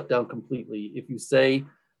 people shut down completely. If you say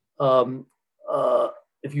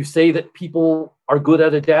that people are good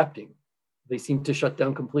at adapting, they seem to shut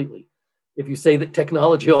down completely. If you say that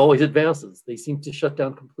technology always advances, they seem to shut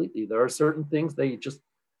down completely. There are certain things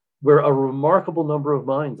where a remarkable number of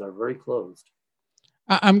minds are very closed.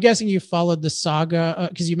 I'm guessing you followed the saga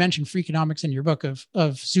because you mentioned Freakonomics in your book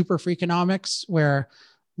of Super Freakonomics, where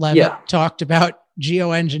Levitt talked about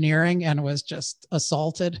geoengineering and was just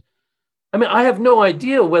assaulted. I mean, I have no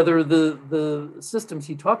idea whether the systems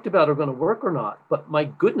he talked about are going to work or not, but my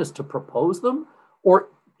goodness, to propose them or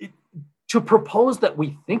to propose that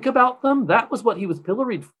we think about them, that was what he was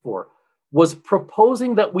pilloried for, was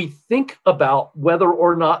proposing that we think about whether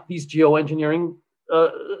or not these geoengineering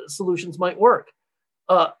solutions might work.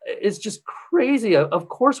 It's just crazy. Of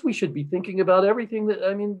course, we should be thinking about everything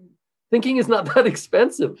thinking is not that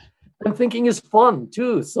expensive. And thinking is fun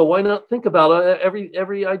too. So why not think about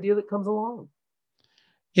every idea that comes along?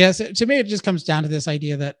 Yes. To me, it just comes down to this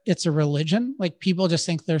idea that it's a religion. Like people just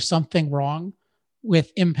think there's something wrong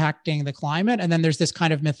with impacting the climate. And then there's this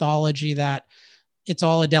kind of mythology that it's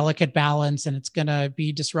all a delicate balance and it's going to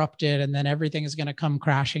be disrupted and then everything is going to come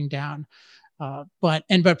crashing down. But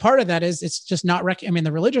part of that is it's just not,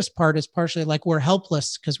 the religious part is partially like we're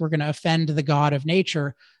helpless because we're going to offend the God of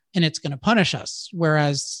nature and it's going to punish us.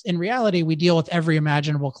 Whereas in reality, we deal with every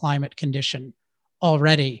imaginable climate condition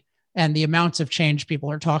already. And the amounts of change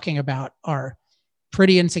people are talking about are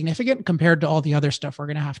pretty insignificant compared to all the other stuff we're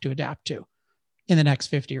going to have to adapt to in the next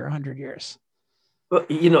 50 or 100 years. Well,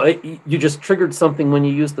 you just triggered something when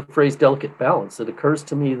you used the phrase delicate balance. It occurs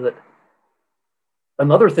to me that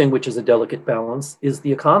another thing which is a delicate balance is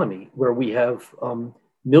the economy, where we have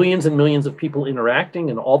millions and millions of people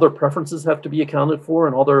interacting and all their preferences have to be accounted for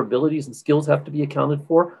and all their abilities and skills have to be accounted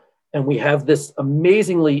for. And we have this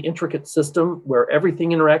amazingly intricate system where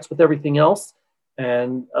everything interacts with everything else.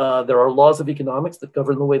 And there are laws of economics that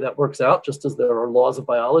govern the way that works out, just as there are laws of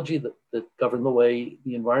biology that govern the way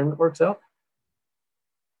the environment works out.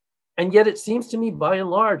 And yet it seems to me, by and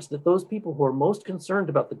large, that those people who are most concerned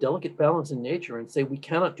about the delicate balance in nature and say we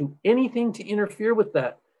cannot do anything to interfere with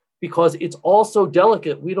that because it's all so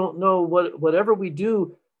delicate, we don't know whatever we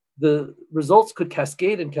do, the results could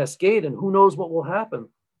cascade, and who knows what will happen.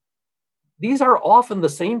 These are often the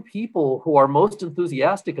same people who are most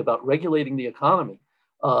enthusiastic about regulating the economy,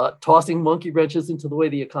 tossing monkey wrenches into the way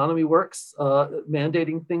the economy works,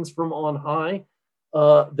 mandating things from on high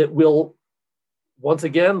that will, once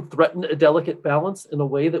again, threaten a delicate balance in a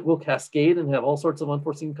way that will cascade and have all sorts of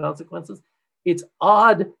unforeseen consequences. It's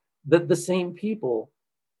odd that the same people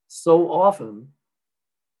so often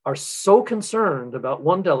are so concerned about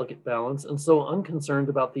one delicate balance and so unconcerned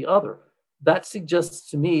about the other. That suggests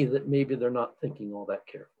to me that maybe they're not thinking all that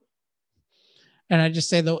carefully. And I just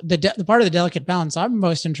say the part of the delicate balance I'm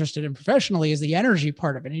most interested in professionally is the energy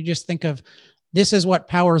part of it. And you just think of this is what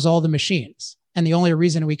powers all the machines. And the only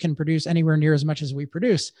reason we can produce anywhere near as much as we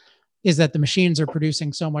produce is that the machines are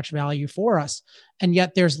producing so much value for us. And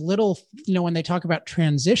yet there's little, when they talk about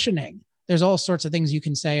transitioning, there's all sorts of things you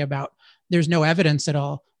can say about there's no evidence at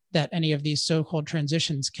all that any of these so-called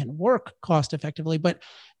transitions can work cost effectively. But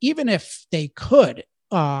even if they could,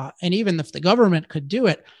 and even if the government could do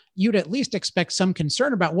it, you'd at least expect some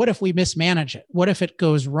concern about what if we mismanage it? What if it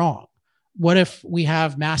goes wrong? What if we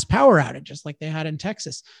have mass power outages like they had in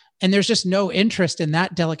Texas? And there's just no interest in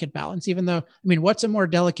that delicate balance, even though, what's a more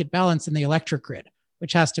delicate balance than the electric grid,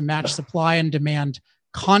 which has to match supply and demand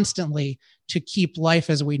constantly to keep life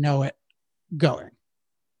as we know it going?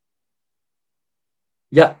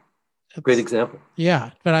 Yeah, great example.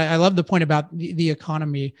 Yeah, but I love the point about the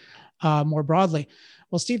economy more broadly.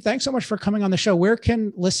 Well, Steve, thanks so much for coming on the show. Where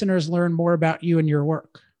can listeners learn more about you and your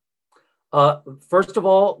work? First of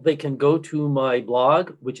all, they can go to my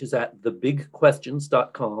blog, which is at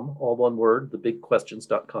thebigquestions.com, all one word,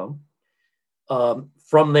 thebigquestions.com.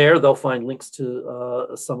 From there, they'll find links to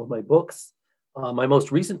some of my books. My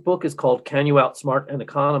most recent book is called Can You Outsmart an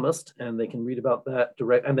Economist? And they can read about that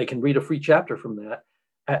and they can read a free chapter from that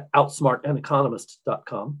at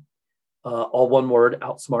outsmartaneconomist.com. All one word,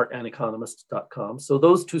 outsmartaneconomist.com. So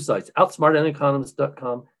those two sites,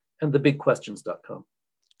 outsmartaneconomist.com and thebigquestions.com.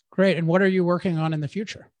 Great. And what are you working on in the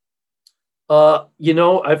future?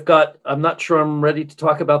 I'm not sure I'm ready to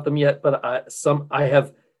talk about them yet, but I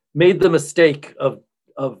have made the mistake of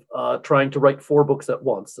trying to write 4 books at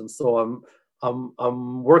once, and so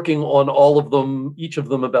I'm working on all of them, each of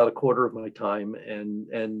them about a quarter of my time,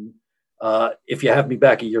 and if you have me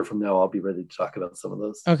back a year from now, I'll be ready to talk about some of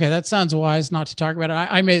those. Okay, that sounds wise not to talk about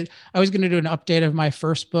it. I was going to do an update of my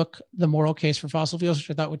first book, The Moral Case for Fossil Fuels,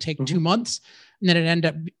 which I thought would take 2 months, and then it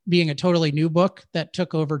ended up being a totally new book that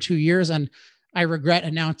took over 2 years, and I regret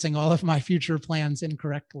announcing all of my future plans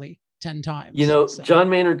incorrectly 10 times. John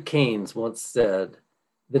Maynard Keynes once said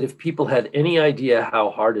that if people had any idea how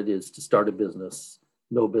hard it is to start a business,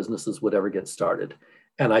 no businesses would ever get started.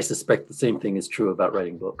 And I suspect the same thing is true about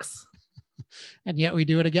writing books. And yet we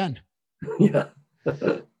do it again. Yeah.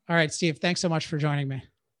 All right, Steve, thanks so much for joining me.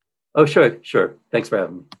 Oh, sure. Thanks for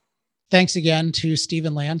having me. Thanks again to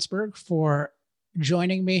Steven Landsberg for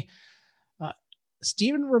joining me.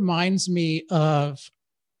 Steven reminds me of,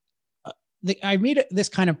 I meet this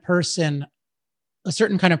kind of person, a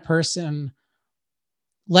certain kind of person,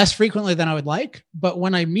 less frequently than I would like. But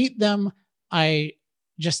when I meet them, I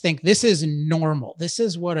just think this is normal. This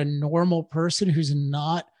is what a normal person who's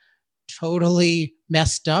not totally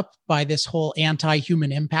messed up by this whole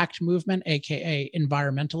anti-human impact movement, aka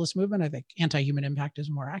environmentalist movement. I think anti-human impact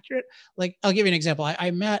is more accurate. Like, I'll give you an example.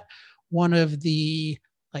 I met one of the,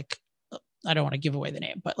 I don't want to give away the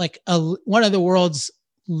name, but one of the world's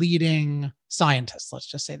leading scientists, let's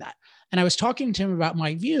just say that. And I was talking to him about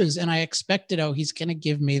my views, and I expected, he's going to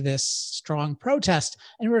give me this strong protest.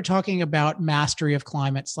 And we were talking about mastery of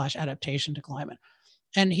climate / adaptation to climate.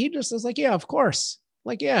 And he just was like, yeah, of course.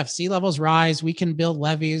 If sea levels rise, we can build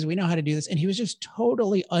levees. We know how to do this. And he was just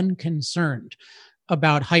totally unconcerned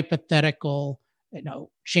about hypothetical,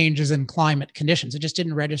 changes in climate conditions. It just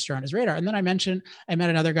didn't register on his radar. And then I met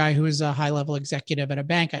another guy who was a high-level executive at a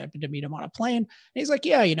bank. I happened to meet him on a plane. And he's like,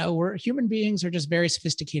 yeah, we're human beings are just very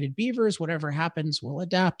sophisticated beavers. Whatever happens, we'll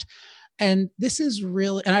adapt. And this is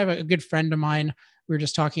really, and I have a good friend of mine. We were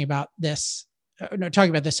just talking about this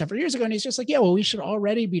several years ago. And he's just like, yeah, well, we should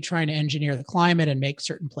already be trying to engineer the climate and make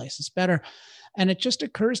certain places better. And it just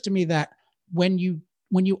occurs to me that when you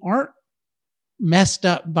aren't messed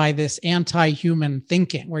up by this anti-human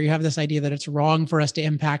thinking, where you have this idea that it's wrong for us to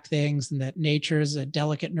impact things and that nature is a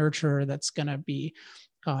delicate nurturer that's going to be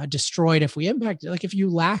destroyed if we impact it. If you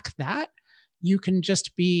lack that, you can just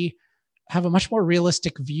have a much more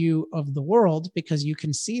realistic view of the world, because you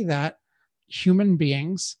can see that human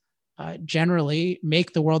beings generally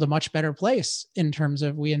make the world a much better place in terms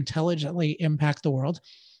of we intelligently impact the world.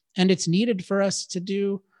 And it's needed for us to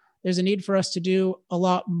do, there's a need for us to do a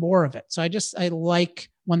lot more of it. So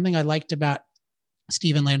one thing I liked about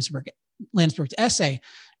Steven Landsberg's essay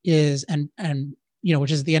is, and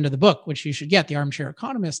which is the end of the book, which you should get, The Armchair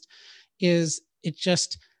Economist, is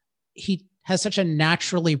he has such a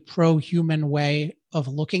naturally pro-human way of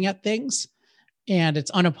looking at things, and it's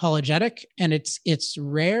unapologetic, and it's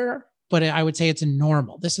rare, but I would say it's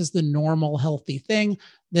normal. This is the normal, healthy thing.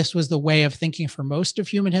 This was the way of thinking for most of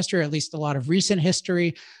human history, or at least a lot of recent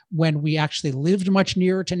history, when we actually lived much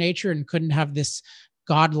nearer to nature and couldn't have this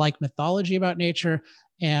godlike mythology about nature.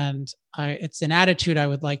 And it's an attitude I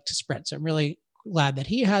would like to spread. So I'm really glad that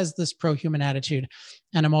he has this pro-human attitude,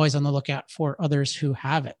 and I'm always on the lookout for others who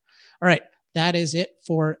have it. All right, that is it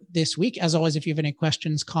for this week. As always, if you have any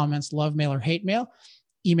questions, comments, love mail, or hate mail,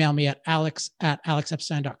 email me at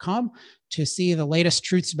alex@alexepstein.com. To see the latest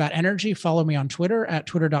truths about energy, follow me on Twitter at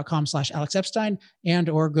twitter.com/alexepstein, and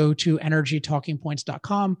or go to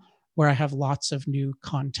energytalkingpoints.com, where I have lots of new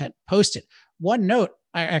content posted. One note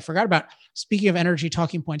I forgot about, speaking of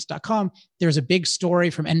energytalkingpoints.com, there's a big story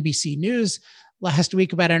from NBC News last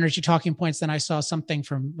week about Energy Talking Points. Then I saw something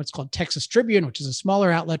from what's called Texas Tribune, which is a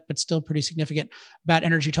smaller outlet, but still pretty significant, about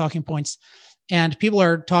Energy Talking Points. And people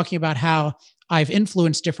are talking about how I've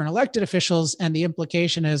influenced different elected officials, and the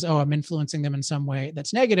implication is, I'm influencing them in some way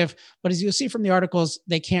that's negative. But as you'll see from the articles,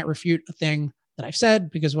 they can't refute a thing that I've said,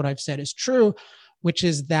 because what I've said is true, which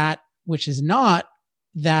is not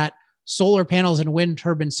that solar panels and wind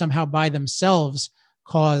turbines somehow by themselves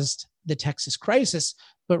caused the Texas crisis,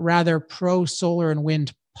 but rather pro-solar and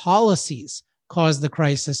wind policies caused the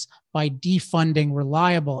crisis by defunding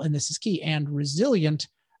reliable, and this is key, and resilient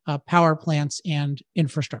power plants and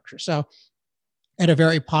infrastructure. So at a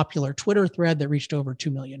very popular Twitter thread that reached over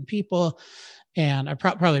 2 million people, and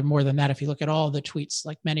probably more than that if you look at all the tweets,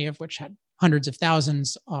 like many of which had hundreds of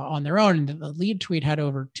thousands on their own, and the lead tweet had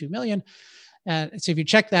over 2 million. So if you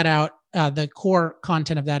check that out, the core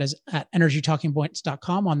content of that is at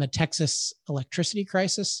energytalkingpoints.com on the Texas electricity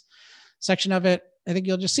crisis section of it. I think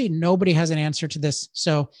you'll just see nobody has an answer to this.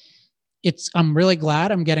 So I'm really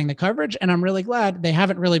glad I'm getting the coverage, and I'm really glad they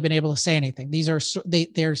haven't really been able to say anything.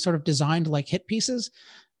 They're sort of designed like hit pieces,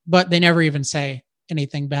 but they never even say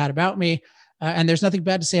anything bad about me. And there's nothing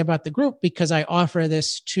bad to say about the group because I offer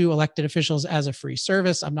this to elected officials as a free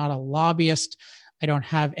service. I'm not a lobbyist. I don't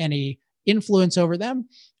have any influence over them,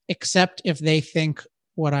 except if they think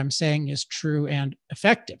what I'm saying is true and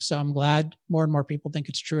effective. So I'm glad more and more people think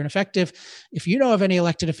it's true and effective. If you know of any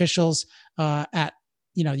elected officials at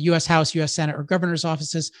the U.S. House, U.S. Senate, or governor's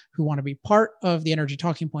offices who want to be part of the Energy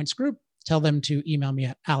Talking Points group, tell them to email me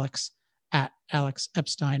at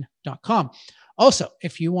alex@alexepstein.com. Also,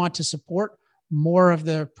 if you want to support more of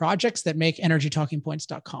the projects that make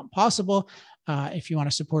energytalkingpoints.com possible, if you want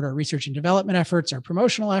to support our research and development efforts, our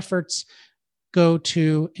promotional efforts, go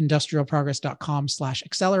to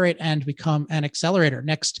industrialprogress.com/accelerate and become an accelerator.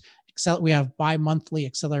 We have bi-monthly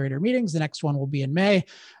accelerator meetings. The next one will be in May.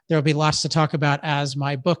 There will be lots to talk about as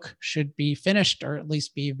my book should be finished, or at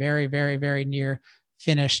least be very, very, very near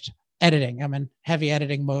finished editing. I'm in heavy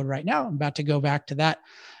editing mode right now. I'm about to go back to that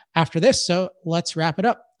after this. So let's wrap it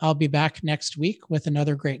up. I'll be back next week with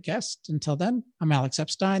another great guest. Until then, I'm Alex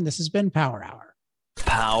Epstein. This has been Power Hour.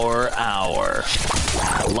 Power Hour.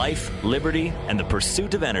 Life, liberty, and the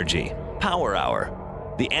pursuit of energy. Power Hour.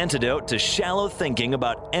 The antidote to shallow thinking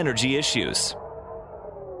about energy issues.